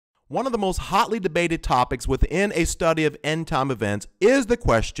One of the most hotly debated topics within a study of end-time events is the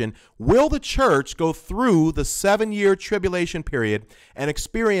question, will the church go through the 7-year tribulation period and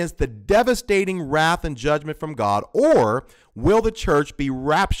experience the devastating wrath and judgment from God, or will the church be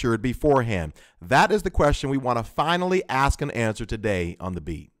raptured beforehand? That is the question we want to finally ask and answer today on The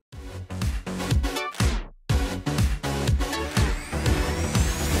Beat.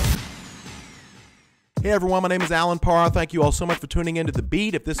 Hey everyone, my name is Alan Parr. Thank you all so much for tuning in to The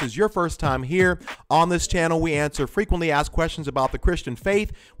Beat. If this is your first time here on this channel, we answer frequently asked questions about the Christian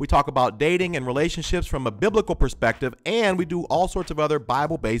faith. We talk about dating and relationships from a biblical perspective, and we do all sorts of other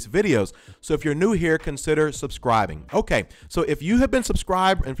Bible-based videos. So if you're new here, consider subscribing. Okay, so if you have been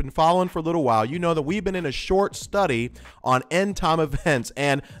subscribed and been following for a little while, you know that we've been in a short study on end-time events,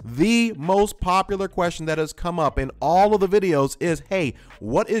 and the most popular question that has come up in all of the videos is, hey,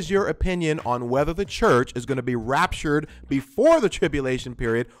 what is your opinion on whether the church is going to be raptured before the tribulation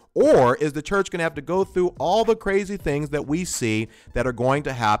period, or is the church going to have to go through all the crazy things that we see that are going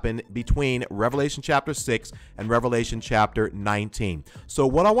to happen between Revelation chapter 6 and Revelation chapter 19? So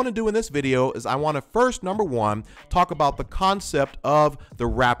what I want to do in this video is I want to first, number one, talk about the concept of the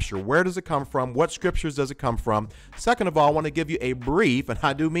rapture. Where does it come from? What scriptures does it come from? Second of all, I want to give you a brief, and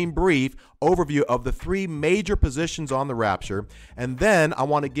I do mean brief, overview of the 3 major positions on the rapture. And then I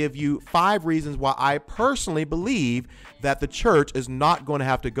want to give you 5 reasons why I personally believe that the church is not going to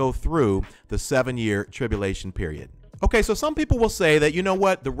have to go through the 7-year tribulation period. Okay, so some people will say that, you know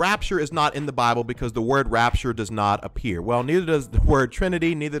what, the rapture is not in the Bible because the word rapture does not appear. Well, neither does the word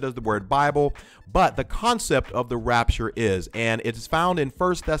Trinity, neither does the word Bible, but the concept of the rapture is, and it is found in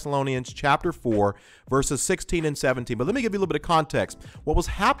 1 Thessalonians chapter 4, verses 16 and 17. But let me give you a little bit of context. What was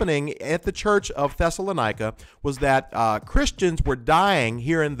happening at the church of Thessalonica was that Christians were dying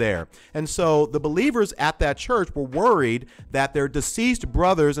here and there. And so the believers at that church were worried that their deceased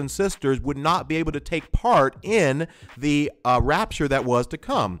brothers and sisters would not be able to take part in the rapture that was to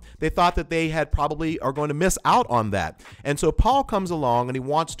come. They thought that they had probably are going to miss out on that. And so Paul comes along and he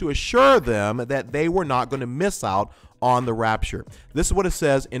wants to assure them that they were not going to miss out on the rapture. This is what it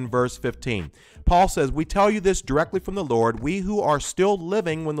says in verse 15. Paul says, "We tell you this directly from the Lord. We who are still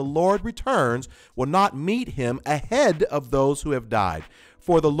living when the Lord returns will not meet him ahead of those who have died.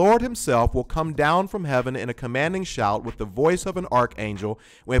 For the Lord himself will come down from heaven in a commanding shout with the voice of an archangel,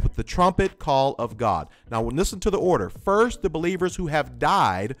 with the trumpet call of God." Now listen to the order. First, the believers who have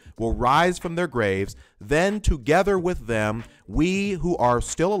died will rise from their graves. Then together with them, we who are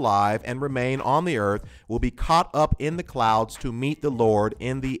still alive and remain on the earth will be caught up in the clouds to meet the Lord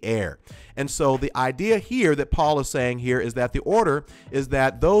in the air. And so the idea here that Paul is saying here is that the order is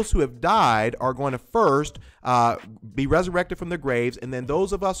that those who have died are going to first be resurrected from their graves, and then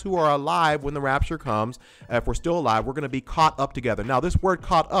those of us who are alive when the rapture comes, if we're still alive, we're going to be caught up together. Now, this word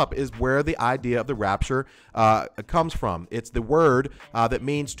caught up is where the idea of the rapture comes from. It's the word that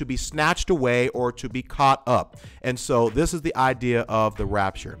means to be snatched away or to be caught up. And so this is the idea of the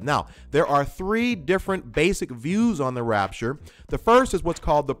rapture. Now, there are 3 different basic views on the rapture. The first is what's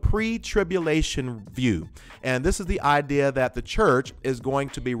called the pre-tribulation view. And this is the idea that the church is going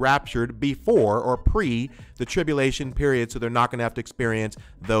to be raptured before or pre the tribulation period, so they're not going to have to experience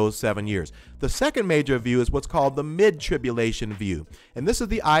those 7 years. The second major view is what's called the mid-tribulation view. And this is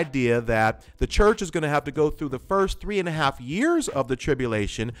the idea that the church is going to have to go through the first 3.5 years of the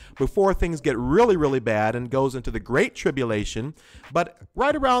tribulation before things get really, really bad and goes into the great tribulation. But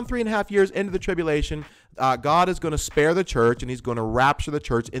right around 3.5 years into the tribulation, God is going to spare the church, and he's going to rapture the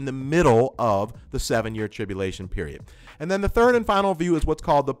church in the middle of the 7-year tribulation period. And then the third and final view is what's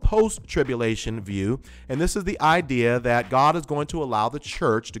called the post-tribulation view. And this is the idea that God is going to allow the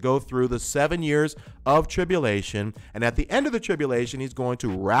church to go through the 7 years of tribulation. And at the end of the tribulation, he's going to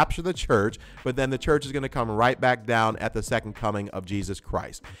rapture the church, but then the church is going to come right back down at the second coming of Jesus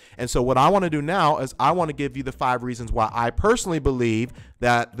Christ. And so what I want to do now is I want to give you the 5 reasons why I personally believe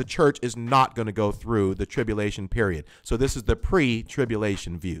that the church is not going to go through the tribulation period. So this is the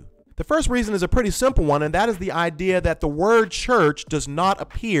pre-tribulation view. The first reason is a pretty simple one, and that is the idea that the word church does not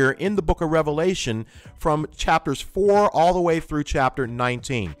appear in the book of Revelation from chapters 4 all the way through chapter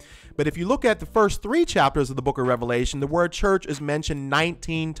 19. But if you look at the first 3 chapters of the book of Revelation, the word church is mentioned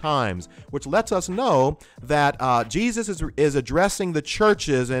 19 times, which lets us know that Jesus is addressing the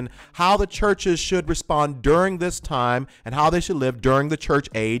churches and how the churches should respond during this time and how they should live during the church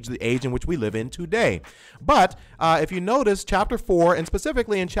age, the age in which we live in today. But if you notice, chapter 4, and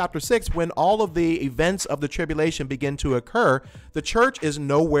specifically in chapter 6, when all of the events of the tribulation begin to occur, the church is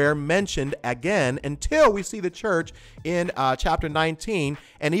nowhere mentioned again until we see the church in chapter 19.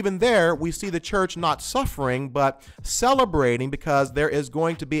 And even there we see the church not suffering, but celebrating, because there is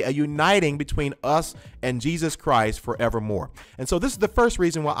going to be a uniting between us and Jesus Christ forevermore. And so this is the first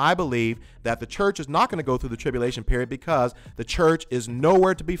reason why I believe that the church is not going to go through the tribulation period, because the church is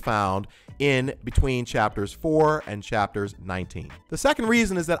nowhere to be found in between chapters 4 and chapters 19. The second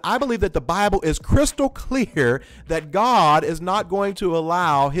reason is that I believe that the Bible is crystal clear that God is not going to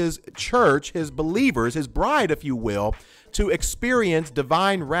allow his church, his believers, his bride, if you will, to experience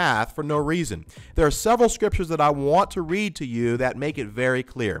divine wrath for no reason. There are several scriptures that I want to read to you that make it very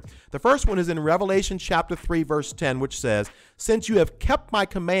clear. The first one is in Revelation chapter 3, verse 10, which says, "Since you have kept my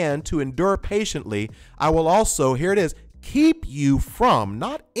command to endure patiently, I will also," here it is, "keep you from,"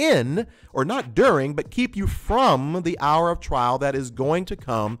 not in or not during, but keep you from the hour of trial that is going to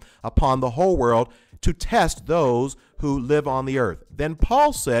come upon the whole world to test those who live on the earth. Then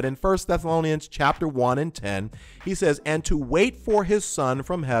Paul said in 1 Thessalonians chapter 1 and 10, he says, "And to wait for his Son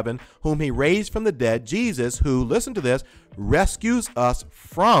from heaven, whom he raised from the dead, Jesus, who," listen to this, "rescues us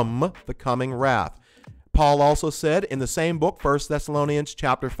from the coming wrath." Paul also said in the same book, 1 Thessalonians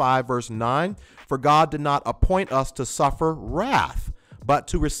chapter 5, verse 9, "For God did not appoint us to suffer wrath, but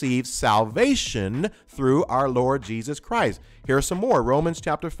to receive salvation through our Lord Jesus Christ." Here's some more. Romans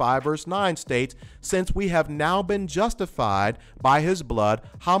chapter 5, verse 9 states, "Since we have now been justified by his blood,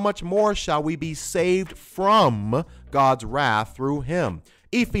 how much more shall we be saved from God's wrath through him?"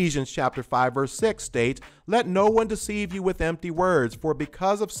 Ephesians chapter 5, verse 6 states, "Let no one deceive you with empty words, for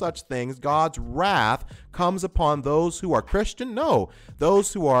because of such things God's wrath comes upon those who are Christian, no,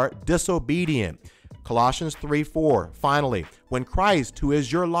 those who are disobedient." Colossians 3:4, "Finally, when Christ, who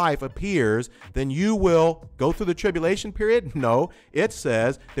is your life, appears, then you will," go through the tribulation period? No, it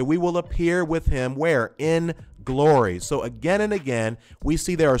says that we will appear with him where? In glory. So again and again, we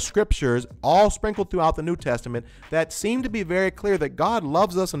see there are scriptures all sprinkled throughout the New Testament that seem to be very clear that God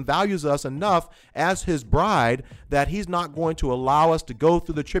loves us and values us enough as his bride that he's not going to allow us to go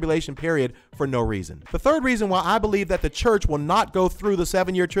through the tribulation period for no reason. The third reason why I believe that the church will not go through the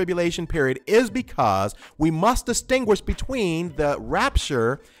 7-year tribulation period is because we must distinguish between the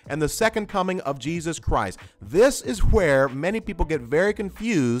rapture and the second coming of Jesus Christ. This is where many people get very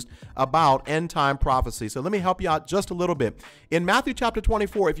confused about end time prophecy. So let me help you out just a little bit. In Matthew chapter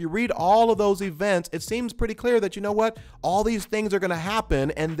 24, if you read all of those events, it seems pretty clear that, you know what, all these things are going to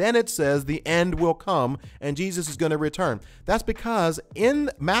happen, and then it says the end will come and Jesus is going to return. That's because in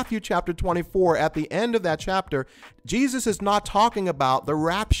Matthew chapter 24, at the end of that chapter, Jesus is not talking about the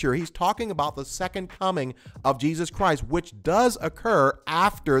rapture. He's talking about the second coming of Jesus Christ, which does occur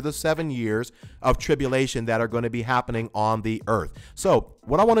after the 7 years of tribulation that are going to be happening on the earth. So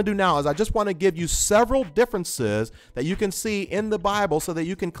what I want to do now is I just want to give you several differences that you can see in the Bible so that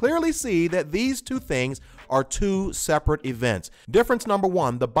you can clearly see that these two things are two separate events. Difference number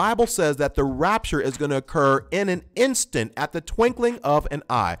one, the Bible says that the rapture is going to occur in an instant, at the twinkling of an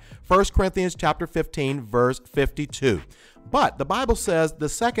eye. 1 Corinthians chapter 15, verse 52. But the Bible says the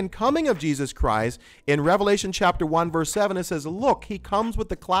second coming of Jesus Christ in Revelation chapter 1, verse 7, it says, "Look, he comes with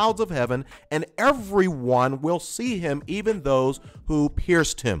the clouds of heaven, and everyone will see him, even those who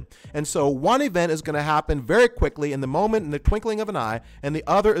pierced him." And so one event is going to happen very quickly in the moment, in the twinkling of an eye, and the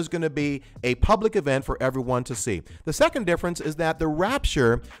other is going to be a public event for everyone to see. The second difference is that the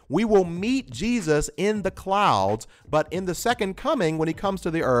rapture, we will meet Jesus in the clouds, but in the second coming, when he comes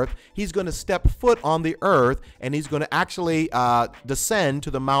to the earth, he's going to step foot on the earth, and he's going to actually descend to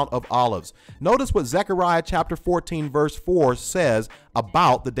the Mount of Olives. Notice what Zechariah chapter 14 verse 4 says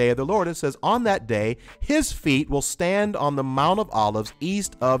about the day of the Lord. It says, "On that day, his feet will stand on the Mount of Olives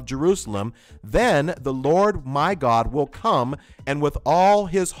east of Jerusalem. Then the Lord my God will come, and with all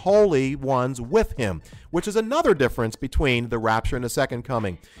his holy ones with him," which is another difference between the rapture and the second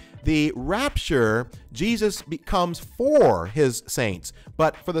coming. The rapture, Jesus comes for his saints,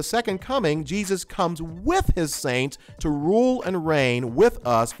 but for the second coming, Jesus comes with his saints to rule and reign with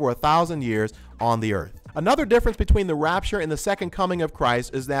us for 1,000 years on the earth. Another difference between the rapture and the second coming of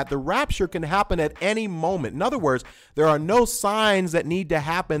Christ is that the rapture can happen at any moment. In other words, there are no signs that need to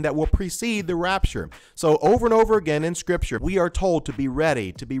happen that will precede the rapture. So over and over again in Scripture, we are told to be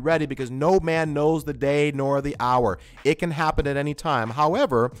ready because no man knows the day nor the hour. It can happen at any time.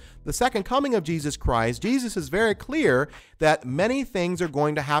 However, the second coming of Jesus Christ, Jesus is very clear that many things are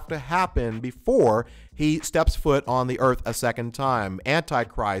going to happen before he steps foot on the earth a second time.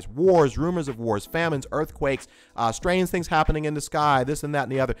 Antichrist, wars, rumors of wars, famines, earthquakes, strange things happening in the sky, this and that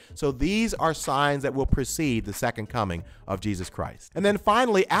and the other. So these are signs that will precede the second coming of Jesus Christ. And then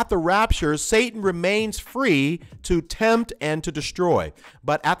finally, at the rapture, Satan remains free to tempt and to destroy.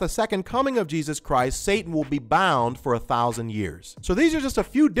 But at the second coming of Jesus Christ, Satan will be bound for 1,000 years. So these are just a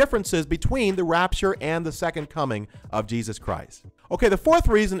few differences between the rapture and the second coming of Jesus Christ. Okay, the fourth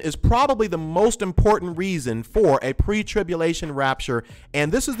reason is probably the most important reason for a pre-tribulation rapture,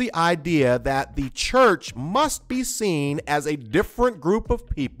 and this is the idea that the church must be seen as a different group of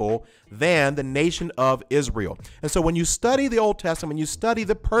people than the nation of Israel. And so when you study the Old Testament, you study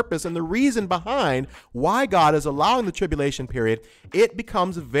the purpose and the reason behind why God is allowing the tribulation period, it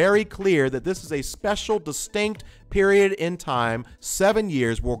becomes very clear that this is a special, distinct period in time, 7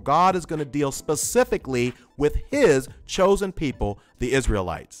 years, where God is going to deal specifically with his chosen people, the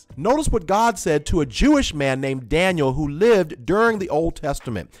Israelites. Notice what God said to a Jewish man named Daniel who lived during the Old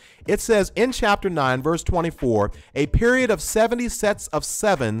Testament. It says in chapter 9, verse 24, a period of 70 sets of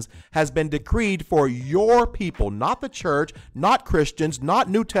sevens has been decreed for your people, not the church, not Christians, not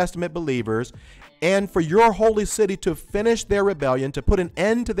New Testament believers, and for your holy city to finish their rebellion, to put an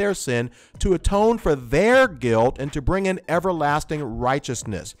end to their sin, to atone for their guilt, and to bring in everlasting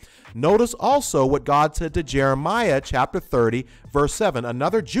righteousness. Notice also what God said to Jeremiah chapter 30, verse 7,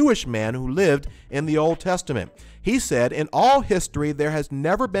 another Jewish man who lived in the Old Testament. He said, in all history, there has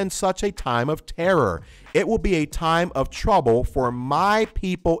never been such a time of terror. It will be a time of trouble for my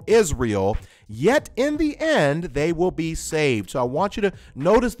people Israel, yet in the end, they will be saved. So I want you to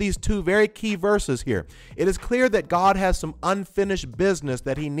notice these two very key verses here. It is clear that God has some unfinished business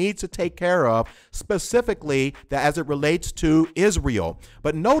that he needs to take care of, specifically that as it relates to Israel.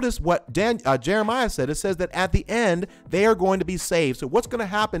 But notice what Jeremiah said. It says that at the end, they are going to be saved. So what's going to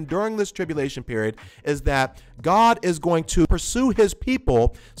happen during this tribulation period is that God is going to pursue his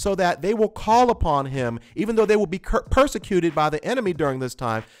people so that they will call upon him, even though they will be persecuted by the enemy during this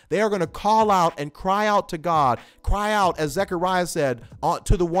time. They are going to call out and cry out to God, cry out, as Zechariah said,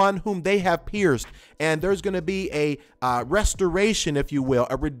 to the one whom they have pierced. And there's going to be a restoration, if you will,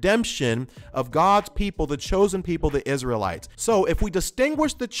 a redemption of God's people, the chosen people, the Israelites. So if we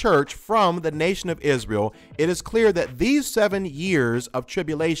distinguish the church from the nation of Israel, it is clear that these 7 years of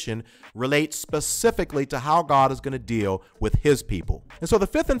tribulation relate specifically to how God is going to deal with his people. And so the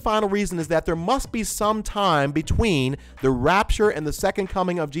fifth and final reason is that there must be some time between the rapture and the second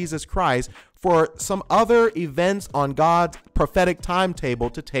coming of Jesus Christ for some other events on God's prophetic timetable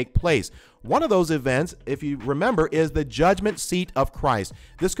to take place. One of those events, if you remember, is the judgment seat of Christ.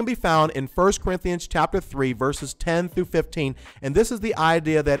 This can be found in 1 Corinthians chapter 3, verses 10 through 15. And this is the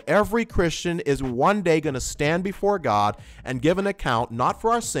idea that every Christian is one day going to stand before God and give an account, not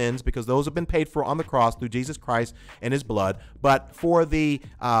for our sins, because those have been paid for on the cross through Jesus Christ and his blood, but for the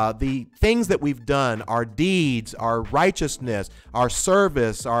things that we've done, our deeds, our righteousness, our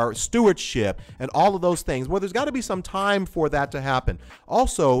service, our stewardship, and all of those things. Well, there's got to be some time for that to happen.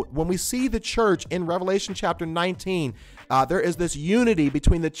 Also, when we see the church in Revelation chapter 19, there is this unity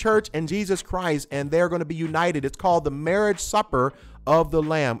between the church and Jesus Christ, and they're going to be united. It's called the marriage supper of the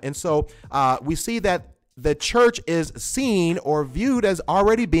Lamb. And so we see that the church is seen or viewed as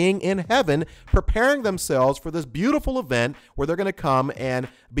already being in heaven, preparing themselves for this beautiful event where they're going to come and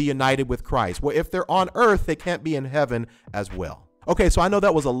be united with Christ. Well, if they're on earth, they can't be in heaven as well. Okay, so I know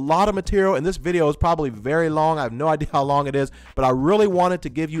that was a lot of material, and this video is probably very long. I have no idea how long it is, but I really wanted to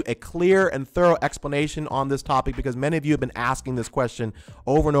give you a clear and thorough explanation on this topic because many of you have been asking this question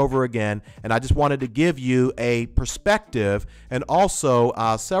over and over again, and I just wanted to give you a perspective and also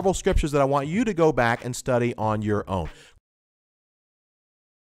several scriptures that I want you to go back and study on your own.